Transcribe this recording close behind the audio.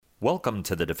Welcome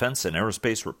to the Defense and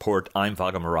Aerospace Report. I'm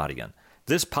Vaga Muradian.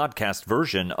 This podcast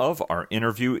version of our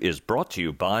interview is brought to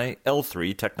you by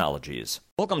L3 Technologies.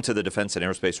 Welcome to the Defense and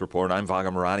Aerospace Report. I'm Vaga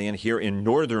Muradian here in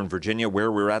Northern Virginia,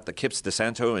 where we're at the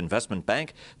KippsDeSanto Investment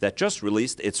Bank that just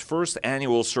released its first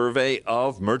annual survey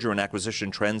of merger and acquisition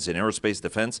trends in aerospace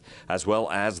defense, as well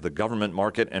as the government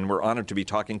market. And we're honored to be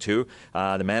talking to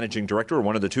the managing director, or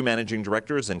one of the two managing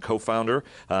directors and co-founder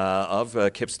of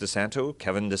KippsDeSanto,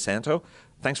 Kevin DeSanto.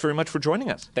 Thanks very much for joining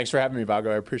us. Thanks for having me,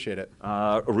 Vago. I appreciate it.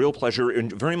 A real pleasure.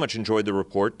 Very much enjoyed the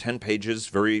report. 10 pages,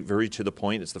 very, very to the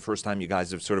point. It's the first time you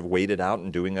guys have sort of waded out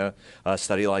and doing a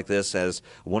study like this as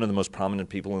one of the most prominent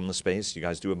people in the space. You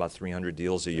guys do about 300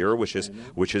 deals a year, which is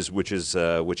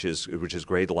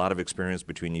great. A lot of experience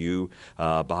between you,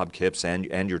 Bob Kipps,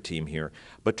 and your team here.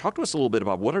 But talk to us a little bit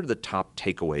about what are the top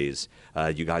takeaways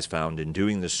you guys found in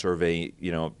doing this survey.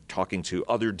 You know, talking to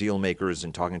other deal makers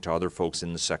and talking to other folks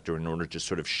in the sector in order to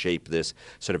sort of shape this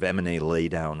sort of M&A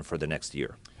laydown for the next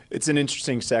year. It's an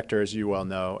interesting sector, as you well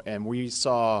know, and we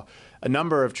saw a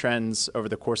number of trends over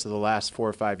the course of the last 4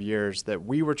 or 5 years that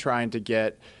we were trying to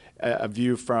get a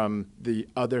view from the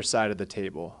other side of the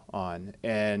table on.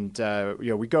 And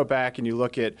we go back and you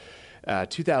look at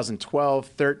 2012,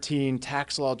 13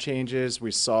 tax law changes.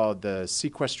 We saw the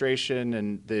sequestration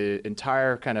and the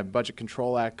entire kind of Budget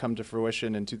Control Act come to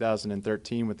fruition in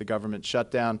 2013 with the government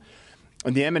shutdown.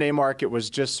 And the M&A market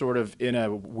was just sort of in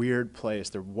a weird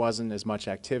place. There wasn't as much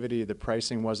activity. The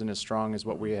pricing wasn't as strong as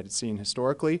what we had seen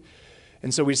historically.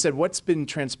 And so we said, what's been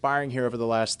transpiring here over the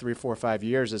last 3, 4, 5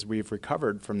 years as we've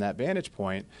recovered from that vantage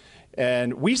point?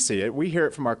 And we see it, we hear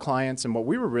it from our clients, and what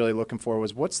we were really looking for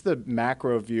was what's the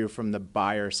macro view from the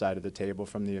buyer side of the table,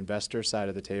 from the investor side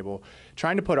of the table,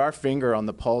 trying to put our finger on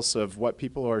the pulse of what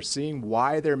people are seeing,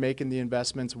 why they're making the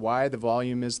investments, why the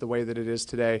volume is the way that it is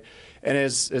today. And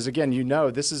as again, you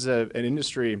know, this is an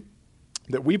industry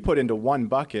that we put into one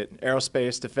bucket,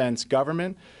 aerospace, defense,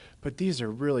 government. But these are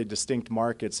really distinct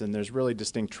markets, and there's really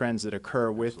distinct trends that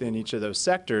occur within each of those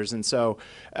sectors. And so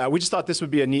we just thought this would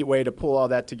be a neat way to pull all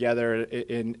that together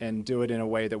and do it in a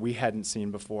way that we hadn't seen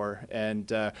before.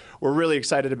 And we're really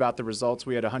excited about the results.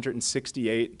 We had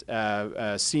 168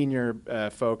 senior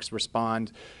folks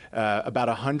respond. About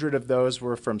 100 of those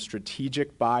were from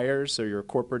strategic buyers, so your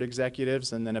corporate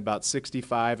executives, and then about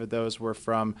 65 of those were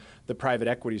from the private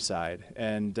equity side.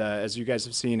 And as you guys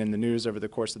have seen in the news over the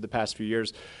course of the past few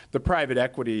years, the private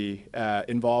equity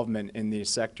involvement in these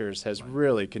sectors has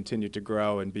really continued to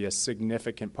grow and be a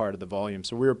significant part of the volume.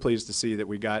 So we were pleased to see that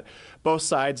we got both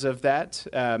sides of that.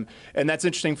 And that's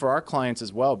interesting for our clients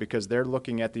as well, because they're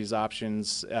looking at these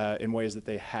options in ways that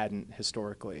they hadn't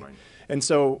historically. Right. And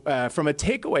so from a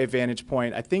takeaway vantage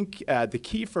point, I think the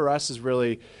key for us is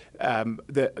really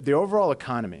the overall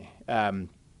economy.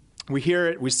 We hear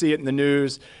it, we see it in the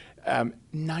news.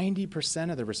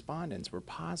 90% of the respondents were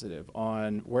positive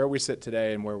on where we sit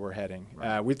today and where we're heading.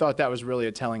 Right. We thought that was really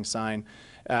a telling sign.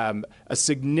 A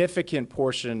significant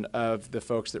portion of the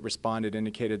folks that responded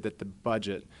indicated that the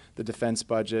budget, the defense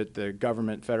budget, the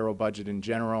government federal budget in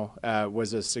general,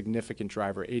 was a significant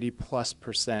driver.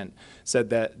 80+% said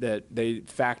that they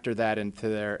factor that into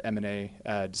their M&A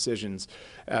decisions.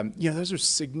 Those are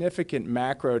significant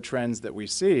macro trends that we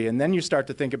see. And then you start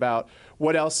to think about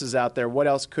what else is out there, what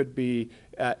else could be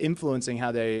influencing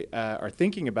how they are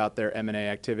thinking about their M&A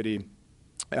activity.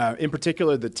 In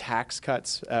particular, the tax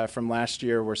cuts from last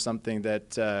year were something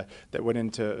that went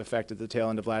into effect at the tail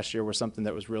end of last year, were something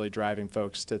that was really driving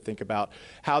folks to think about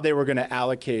how they were going to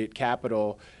allocate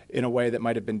capital in a way that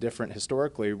might have been different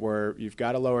historically, where you've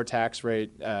got a lower tax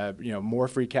rate, more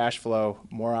free cash flow,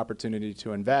 more opportunity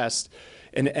to invest.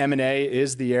 And M&A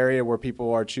is the area where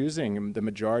people are choosing, the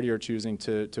majority are choosing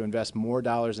to invest more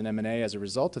dollars in M&A as a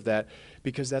result of that,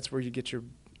 because that's where you get your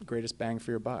greatest bang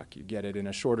for your buck. You get it in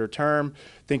a shorter term.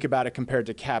 Think about it compared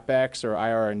to CapEx or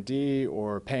IR&D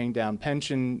or paying down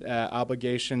pension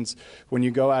obligations. When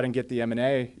you go out and get the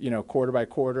M&A, quarter by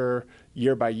quarter,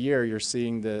 year by year, you're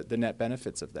seeing the net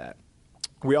benefits of that.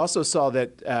 We also saw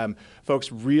that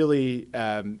folks really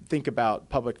think about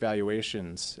public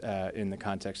valuations in the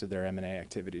context of their M&A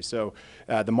activity. So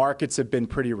the markets have been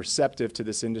pretty receptive to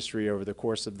this industry over the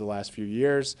course of the last few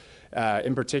years,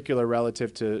 in particular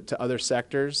relative to other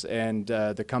sectors. And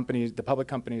the public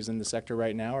companies in the sector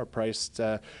right now are priced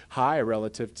high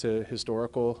relative to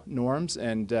historical norms.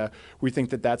 And we think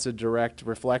that that's a direct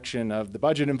reflection of the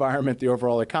budget environment, the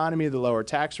overall economy, the lower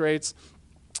tax rates.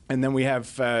 And then we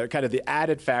have kind of the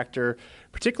added factor,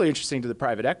 particularly interesting to the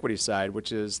private equity side,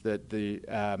 which is that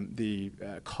the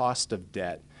cost of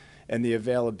debt and the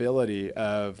availability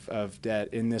of debt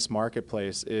in this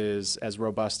marketplace is as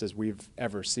robust as we've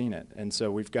ever seen it. And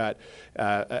so we've got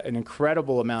an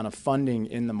incredible amount of funding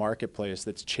in the marketplace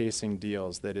that's chasing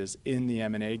deals, that is in the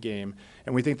M&A game.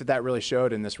 And we think that that really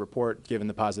showed in this report, given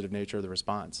the positive nature of the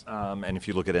response. And if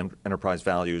you look at enterprise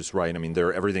values, right, I mean,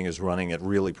 everything is running at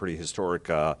really pretty historic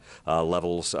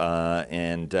levels.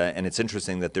 And it's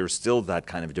interesting that there's still that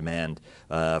kind of demand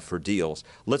for deals.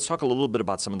 Let's talk a little bit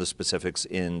about some of the specifics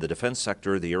in the defense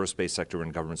sector, the aerospace sector,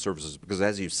 and government services, because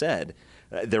as you said,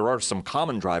 there are some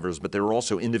common drivers, but there are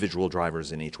also individual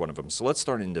drivers in each one of them. So let's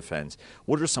start in defense.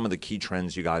 What are some of the key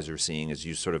trends you guys are seeing as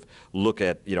you sort of look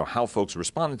at, how folks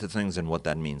responded to things and what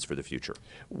that means for the future?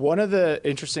 One of the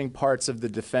interesting parts of the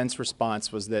defense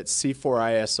response was that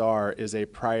C4ISR is a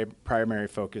primary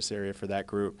focus area for that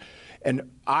group.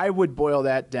 And I would boil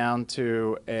that down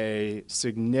to a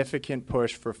significant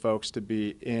push for folks to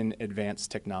be in advanced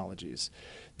technologies.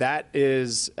 That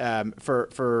is,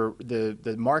 for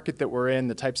the market that we're in,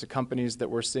 the types of companies that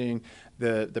we're seeing,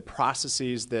 the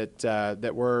processes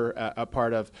that we're a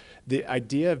part of, the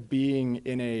idea of being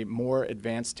in a more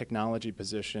advanced technology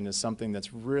position is something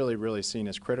that's really, really seen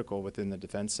as critical within the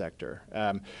defense sector.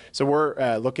 So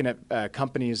we're looking at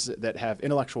companies that have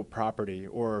intellectual property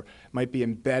or might be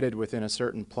embedded within a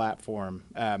certain platform.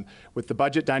 With the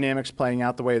budget dynamics playing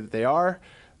out the way that they are,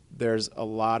 there's a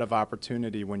lot of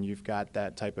opportunity when you've got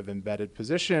that type of embedded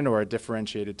position or a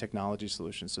differentiated technology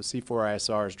solution. So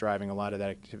C4ISR is driving a lot of that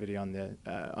activity on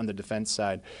the defense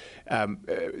side.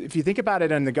 If you think about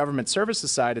it on the government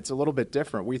services side, it's a little bit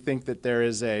different. We think that there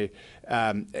is a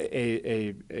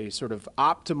sort of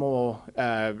optimal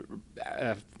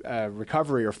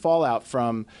recovery or fallout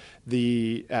from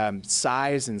the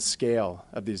size and scale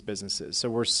of these businesses. So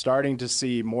we're starting to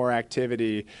see more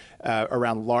activity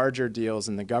around larger deals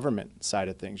in the government side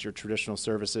of things, your traditional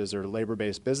services or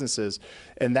labor-based businesses.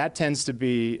 And that tends to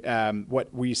be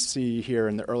what we see here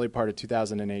in the early part of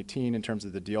 2018 in terms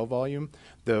of the deal volume.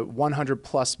 The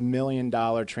 $100+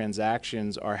 million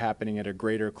transactions are happening at a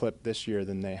greater clip this year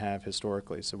than they have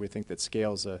historically. So we think that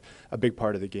scale is a big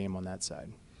part of the game on that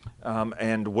side.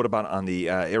 And what about on the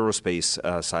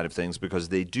aerospace side of things? Because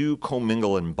they do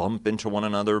commingle and bump into one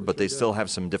another, but they still have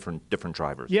some different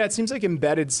drivers. Yeah, it seems like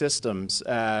embedded systems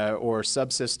or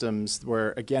subsystems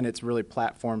where, again, it's really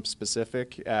platform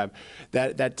specific.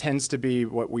 That tends to be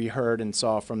what we heard and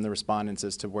saw from the respondents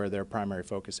as to where their primary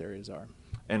focus areas are.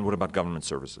 And what about government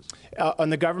services? On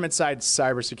the government side,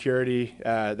 cybersecurity,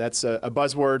 that's a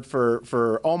buzzword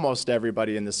for almost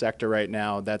everybody in the sector right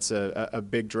now. That's a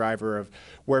big driver of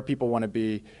where people want to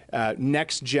be.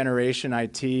 Next generation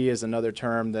IT is another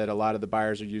term that a lot of the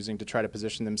buyers are using to try to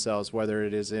position themselves, whether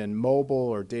it is in mobile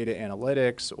or data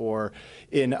analytics or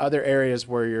in other areas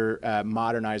where you're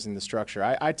modernizing the structure.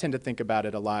 I tend to think about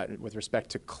it a lot with respect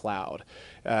to cloud.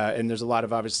 And there's a lot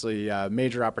of, obviously,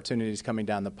 major opportunities coming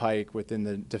down the pike within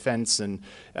the defense and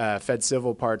Fed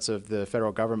civil parts of the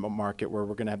federal government market where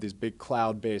we're going to have these big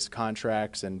cloud-based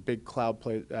contracts and big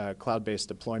cloud-based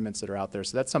deployments that are out there.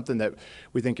 So that's something that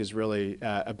we think is really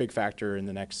a big factor in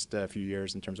the next few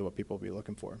years in terms of what people will be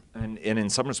looking for. And in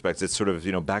some respects, it's sort of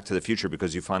back to the future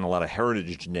because you find a lot of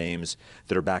heritage names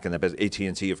that are back in that.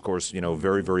 AT&T, of course,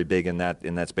 very, very big in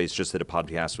that space. Just did a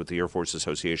podcast with the Air Force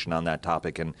Association on that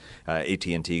topic, and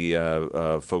AT&T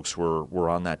folks were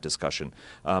on that discussion.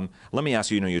 Let me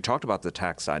ask you, you talked about the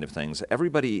tax side of things.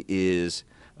 Everybody is.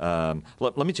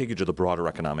 Let me take you to the broader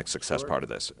economic success part of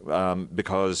this,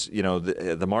 because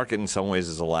the market in some ways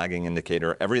is a lagging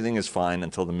indicator. Everything is fine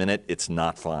until the minute it's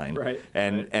not fine, right.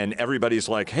 And everybody's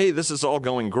like, hey, this is all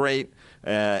going great,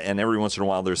 and every once in a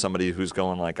while there's somebody who's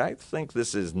going like, I think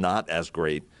this is not as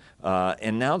great.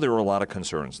 And now there are a lot of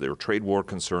concerns. There are trade war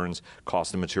concerns.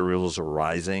 Cost of materials are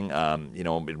rising.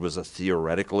 It was a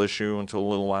theoretical issue until a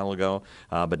little while ago,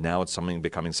 but now it's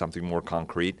becoming something more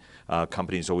concrete.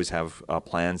 Companies always have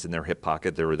plans in their hip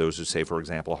pocket. There are those who say, for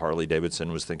example,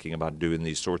 Harley-Davidson was thinking about doing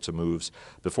these sorts of moves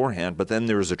beforehand, but then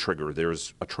there's a trigger.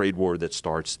 There's a trade war that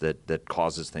starts that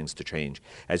causes things to change.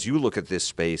 As you look at this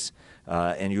space,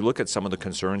 and you look at some of the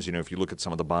concerns, if you look at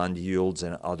some of the bond yields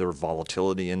and other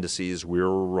volatility indices, we're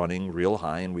running real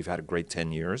high, and we've had a great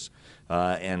 10 years.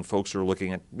 And folks are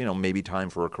looking at, maybe time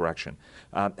for a correction.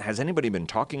 Has anybody been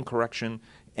talking correction?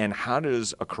 And how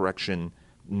does a correction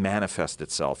manifest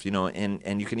itself,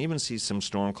 and you can even see some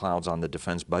storm clouds on the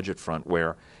defense budget front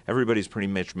where everybody's pretty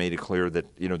much made it clear that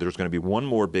there's going to be one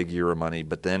more big year of money,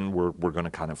 but then we're going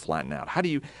to kind of flatten out. How do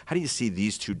you see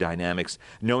these two dynamics,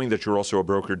 knowing that you're also a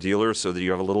broker dealer, so that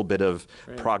you have a little bit of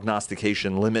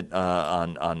prognostication limit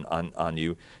on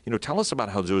you? Tell us about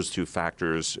how those two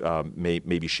factors may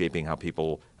be shaping how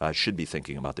people should be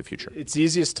thinking about the future. It's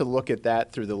easiest to look at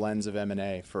that through the lens of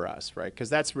M&A for us, right? Because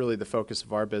that's really the focus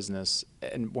of our business.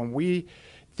 And when we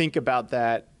think about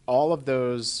that, all of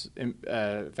those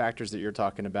factors that you're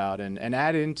talking about, and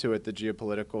add into it the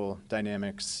geopolitical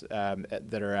dynamics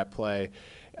that are at play,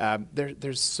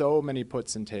 there's so many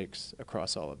puts and takes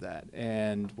across all of that.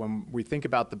 And when we think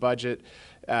about the budget,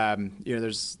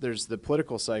 there's the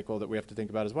political cycle that we have to think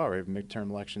about as well. We have midterm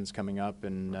elections coming up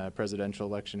and presidential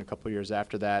election a couple of years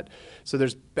after that. So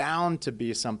there's bound to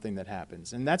be something that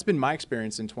happens. And that's been my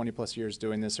experience in 20 plus years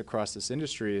doing this across this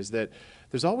industry, is that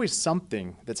there's always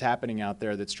something that's happening out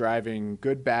there that's driving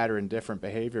good, bad, or indifferent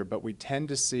behavior. But we tend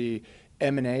to see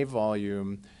M&A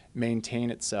volume maintain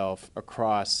itself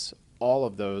across all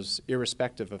of those,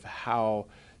 irrespective of how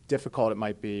difficult it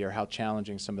might be or how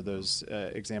challenging some of those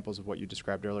examples of what you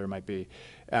described earlier might be.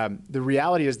 The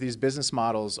reality is these business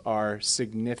models are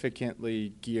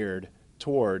significantly geared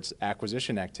towards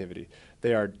acquisition activity.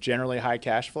 They are generally high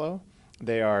cash flow.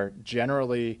 They are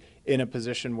generally in a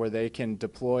position where they can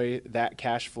deploy that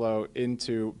cash flow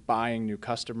into buying new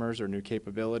customers or new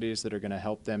capabilities that are going to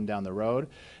help them down the road.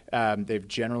 They've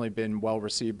generally been well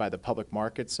received by the public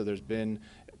markets, so there's been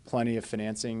plenty of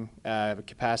financing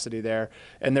capacity there.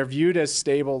 And they're viewed as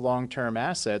stable long-term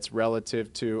assets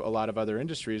relative to a lot of other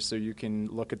industries, so you can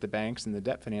look at the banks and the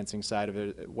debt financing side of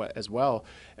it as well.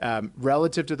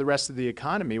 Relative to the rest of the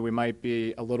economy, we might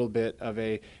be a little bit of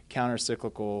a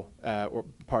counter-cyclical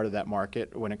part of that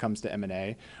market when it comes to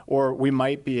M&A, or we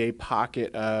might be a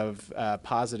pocket of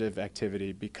positive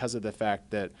activity because of the fact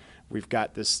that we've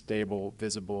got this stable,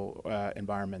 visible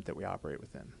environment that we operate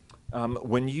within.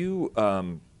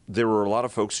 There were a lot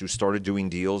of folks who started doing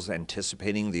deals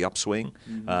anticipating the upswing.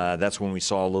 Mm-hmm. That's when we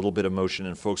saw a little bit of motion,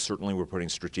 and folks certainly were putting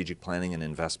strategic planning and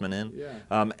investment in.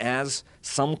 Yeah. As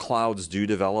some clouds do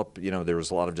develop, there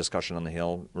was a lot of discussion on the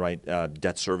Hill, right?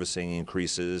 Debt servicing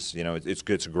increases.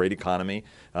 It's a great economy,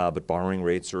 but borrowing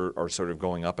rates are sort of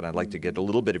going up, and I'd like to get a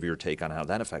little bit of your take on how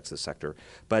that affects the sector.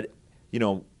 But,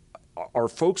 are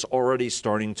folks already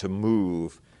starting to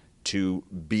move to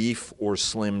beef or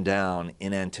slim down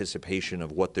in anticipation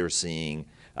of what they're seeing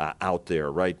out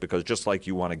there, right? Because just like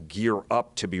you want to gear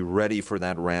up to be ready for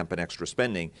that ramp and extra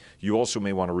spending, you also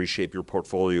may want to reshape your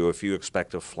portfolio if you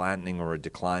expect a flattening or a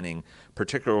declining,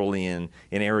 particularly in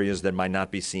areas that might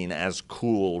not be seen as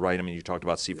cool, right? I mean, you talked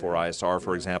about C4ISR,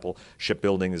 for example.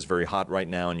 Shipbuilding is very hot right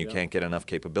now, and you can't get enough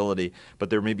capability.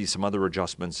 But there may be some other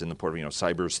adjustments in the portfolio.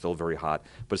 Cyber is still very hot,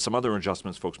 but some other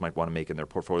adjustments folks might want to make in their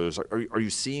portfolios. Are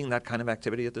you seeing that kind of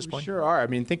activity at this point? We sure are. I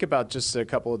mean, think about just a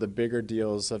couple of the bigger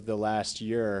deals of the last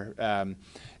year.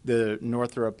 The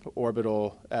Northrop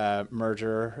Orbital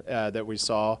merger that we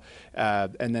saw,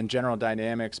 and then General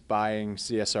Dynamics buying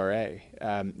CSRA.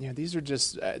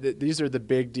 These are the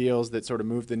big deals that sort of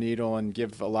move the needle and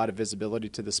give a lot of visibility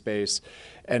to the space.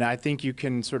 And I think you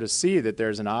can sort of see that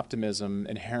there's an optimism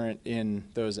inherent in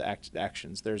those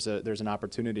actions. There's an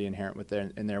opportunity inherent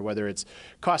in there, whether it's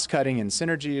cost cutting and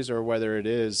synergies, or whether it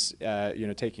is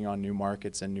taking on new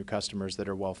markets and new customers that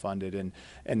are well funded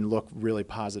and look really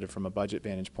positive from a budget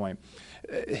vantage point.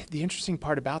 The interesting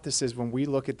part about this is when we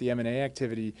look at the M&A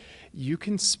activity, you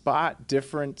can spot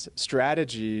different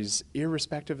strategies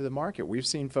irrespective of the market. We've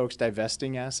seen folks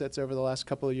divesting assets over the last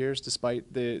couple of years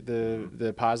despite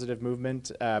the positive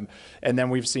movement. And then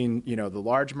we've seen the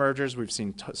large mergers. We've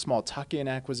seen small tuck-in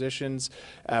acquisitions.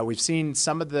 We've seen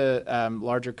some of the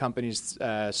larger companies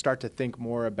start to think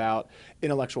more about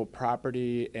intellectual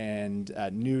property and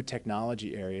new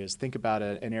technology areas. Think about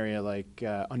an area like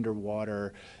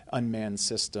underwater unmanned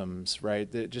systems,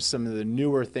 right? Just some of the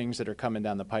newer things that are coming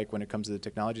down the pike when it comes to the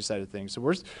technology side of things.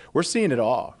 So we're seeing it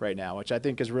all right now, which I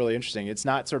think is really interesting. It's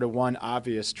not sort of one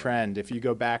obvious trend. If you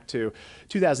go back to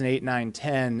 2008, 9,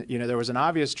 10, there was an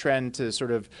obvious trend to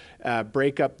sort of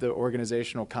break up the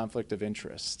organizational conflict of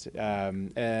interest.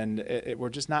 We're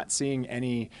just not seeing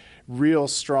any real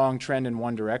strong trend in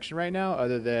one direction right now,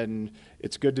 other than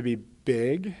it's good to be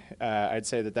big. I'd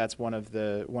say that's one of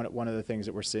the things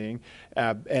that we're seeing.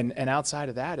 And outside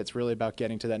of that, it's really about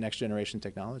getting to that next generation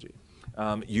technology.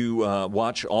 You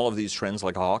watch all of these trends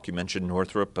like a hawk. You mentioned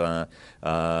Northrop, their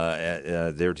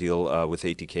deal with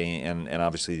ATK, and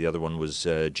obviously the other one was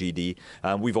GD.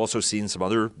 We've also seen some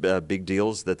other big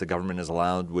deals that the government has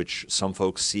allowed, which some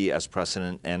folks see as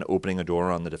precedent and opening a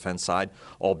door on the defense side,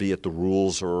 albeit the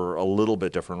rules are a little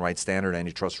bit different, right? Standard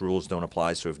antitrust rules don't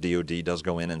apply, so if DOD does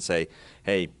go in and say,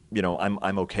 hey,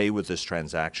 I'm okay with this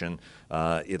transaction,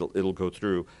 it'll go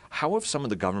through. How have some of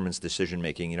the government's decision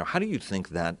making, how do you think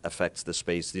that affects the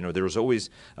space? There's always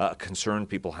a concern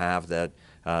people have that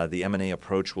the M&A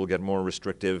approach will get more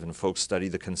restrictive, and folks study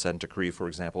the consent decree, for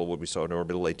example, what we saw in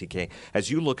Orbital ATK. As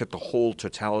you look at the whole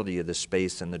totality of the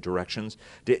space and the directions,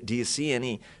 do you see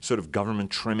any sort of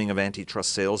government trimming of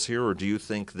antitrust sales here, or do you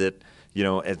think that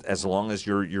as long as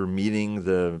you're meeting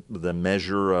the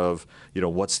measure of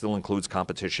what still includes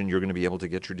competition, you're going to be able to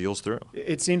get your deals through?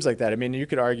 It seems like that. I mean, you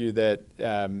could argue that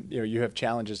you have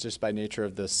challenges just by nature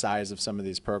of the size of some of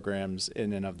these programs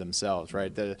in and of themselves,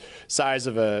 right? The size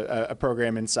of a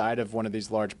program inside of one of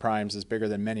these large primes is bigger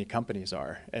than many companies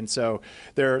are, and so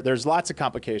there's lots of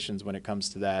complications when it comes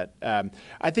to that.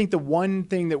 I think the one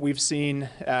thing that we've seen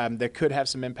that could have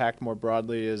some impact more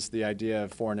broadly is the idea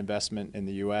of foreign investment in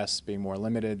the U.S. being more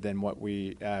limited than what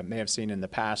we may have seen in the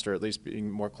past, or at least being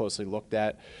more closely looked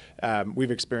at. We've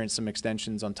experienced some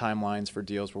extensions on timelines for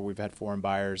deals where we've had foreign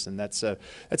buyers, and that's an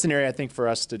area I think for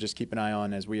us to just keep an eye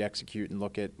on as we execute and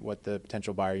look at what the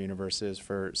potential buyer universe is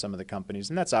for some of the companies.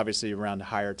 And that's obviously around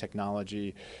higher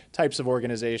technology types of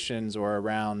organizations, or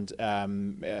around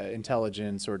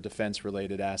intelligence or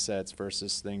defense-related assets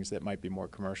versus things that might be more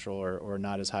commercial or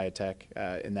not as high tech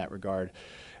in that regard.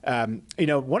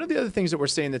 One of the other things that we're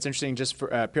seeing that's interesting, just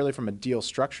purely from a deal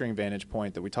structuring vantage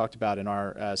point that we talked about in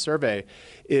our survey,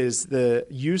 is the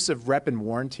use of rep and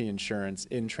warranty insurance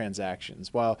in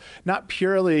transactions. While not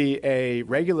purely a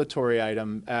regulatory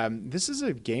item, this is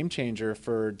a game changer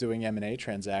for doing M&A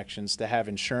transactions, to have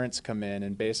insurance come in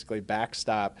and basically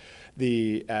backstop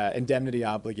the indemnity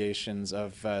obligations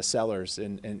of sellers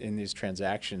in these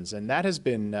transactions. And that has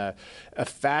been a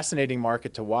fascinating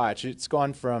market to watch. It's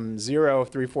gone from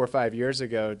 3, 4, 5 years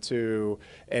ago to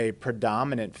a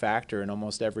predominant factor in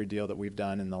almost every deal that we've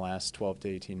done in the last 12 to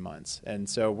 18 months. And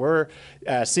so we're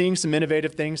seeing some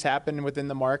innovative things happen within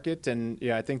the market. And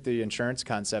I think the insurance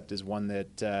concept is one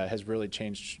that has really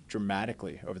changed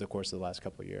dramatically over the course of the last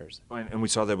couple of years. And we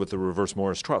saw that with the Reverse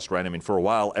Morris Trust, right? I mean, for a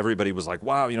while, everybody was like,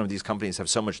 wow, these companies have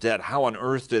so much debt. How on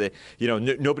earth do they,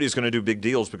 nobody's going to do big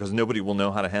deals because nobody will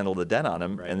know how to handle the debt on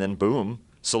them. Right. And then boom,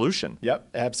 solution. Yep,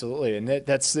 absolutely. And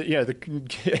that's the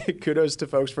kudos to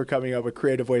folks for coming up with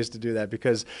creative ways to do that,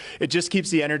 because it just keeps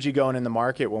the energy going in the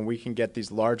market when we can get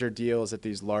these larger deals at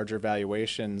these larger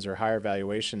valuations or higher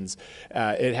valuations.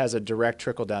 It has a direct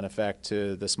trickle-down effect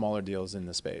to the smaller deals in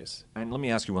the space. And let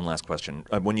me ask you one last question.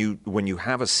 When you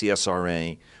have a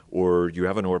CSRA or you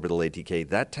have an Orbital ATK,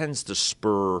 that tends to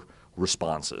spur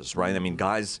responses, right? I mean,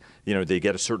 guys, they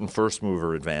get a certain first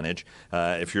mover advantage.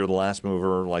 If you're the last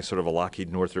mover, like sort of a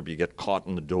Lockheed Northrop, you get caught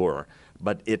in the door.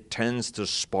 But it tends to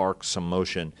spark some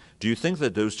motion. Do you think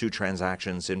that those two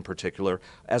transactions in particular,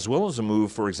 as well as a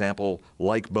move, for example,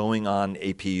 like Boeing on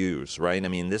APUs, right? I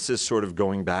mean, this is sort of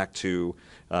going back to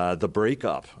the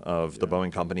breakup of the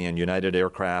Boeing company and United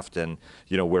Aircraft, and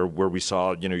where we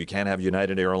saw you can't have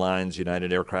United Airlines,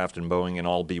 United Aircraft, and Boeing and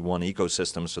all be one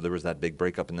ecosystem. So there was that big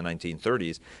breakup in the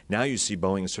 1930s. Now you see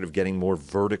Boeing sort of getting more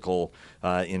vertical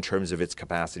in terms of its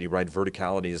capacity, right?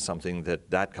 Verticality is something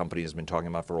that company has been talking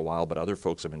about for a while, but other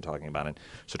folks have been talking about it.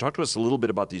 So talk to us a little bit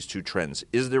about these two trends.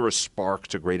 Is there a spark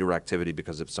to greater activity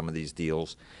because of some of these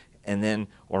deals? And then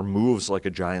are moves like a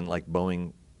giant like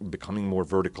Boeing becoming more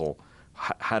vertical?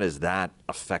 How does that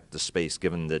affect the space,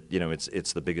 given that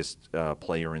it's the biggest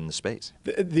player in the space?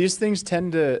 These things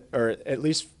tend to, or at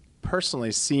least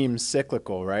personally, seem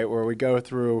cyclical, right? Where we go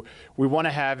through, we want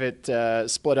to have it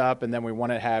split up, and then we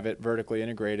want to have it vertically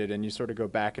integrated, and you sort of go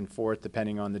back and forth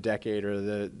depending on the decade or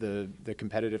the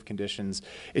competitive conditions.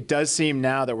 It does seem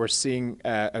now that we're seeing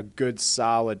a good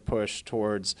solid push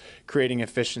towards creating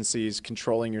efficiencies,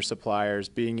 controlling your suppliers,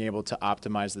 being able to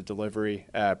optimize the delivery,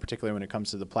 particularly when it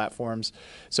comes to the platforms.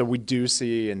 So we do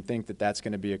see and think that that's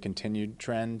going to be a continued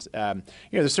trend.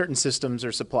 There's certain systems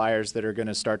or suppliers that are going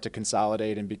to start to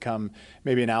consolidate and become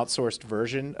maybe an outsourced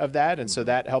version of that, and so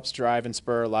that helps drive and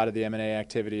spur a lot of the M&A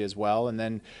activity as well. And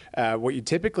then what you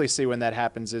typically see when that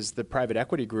happens is the private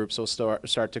equity groups will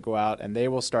start to go out, and they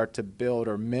will start to build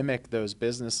or mimic those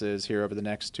businesses here over the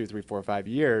next 2, 3, 4, 5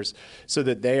 years, so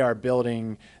that they are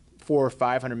building or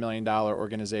 $500 million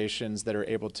organizations that are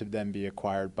able to then be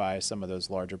acquired by some of those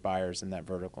larger buyers in that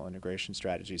vertical integration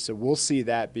strategy. So we'll see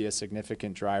that be a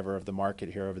significant driver of the market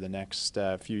here over the next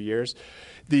few years.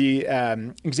 The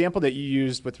example that you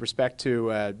used with respect to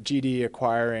GD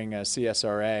acquiring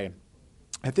CSRA,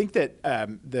 I think that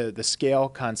the scale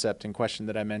concept in question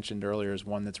that I mentioned earlier is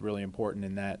one that's really important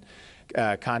in that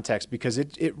context, because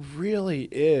it really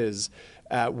is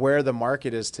where the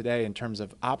market is today in terms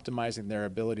of optimizing their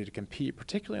ability to compete,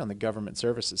 particularly on the government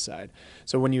services side.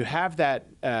 So when you have that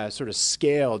sort of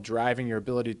scale driving your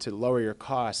ability to lower your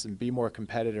costs and be more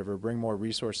competitive or bring more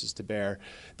resources to bear,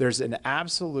 there's an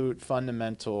absolute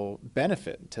fundamental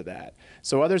benefit to that.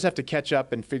 So others have to catch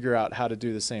up and figure out how to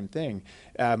do the same thing.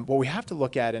 What we have to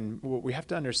look at and what we have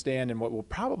to understand, and what will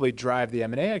probably drive the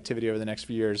M&A activity over the next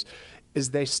few years,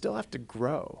 is they still have to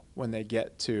grow when they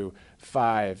get to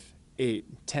 5, 8,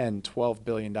 10, $12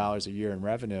 billion a year in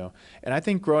revenue. And I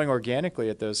think growing organically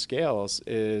at those scales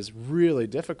is really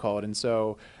difficult. And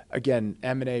so, again,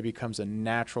 M&A becomes a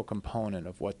natural component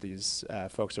of what these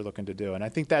folks are looking to do. And I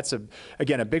think that's,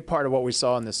 again, a big part of what we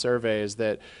saw in the survey is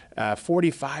that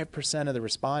 45% of the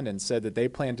respondents said that they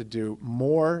plan to do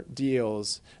more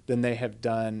deals than they have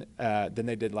done, than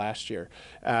they did last year.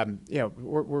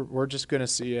 We're just going to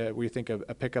see, we think,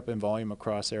 a pickup in volume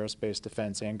across aerospace,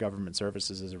 defense, and government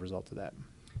services as a result of that.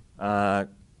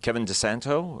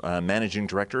 KippsDeSanto, Managing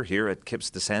Director here at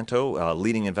KippsDeSanto,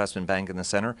 leading investment bank in the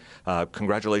center.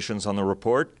 Congratulations on the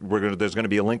report. There's going to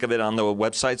be a link of it on the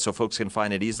website so folks can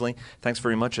find it easily. Thanks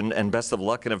very much, and best of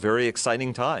luck in a very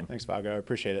exciting time. Thanks, Vago. I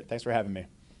appreciate it. Thanks for having me.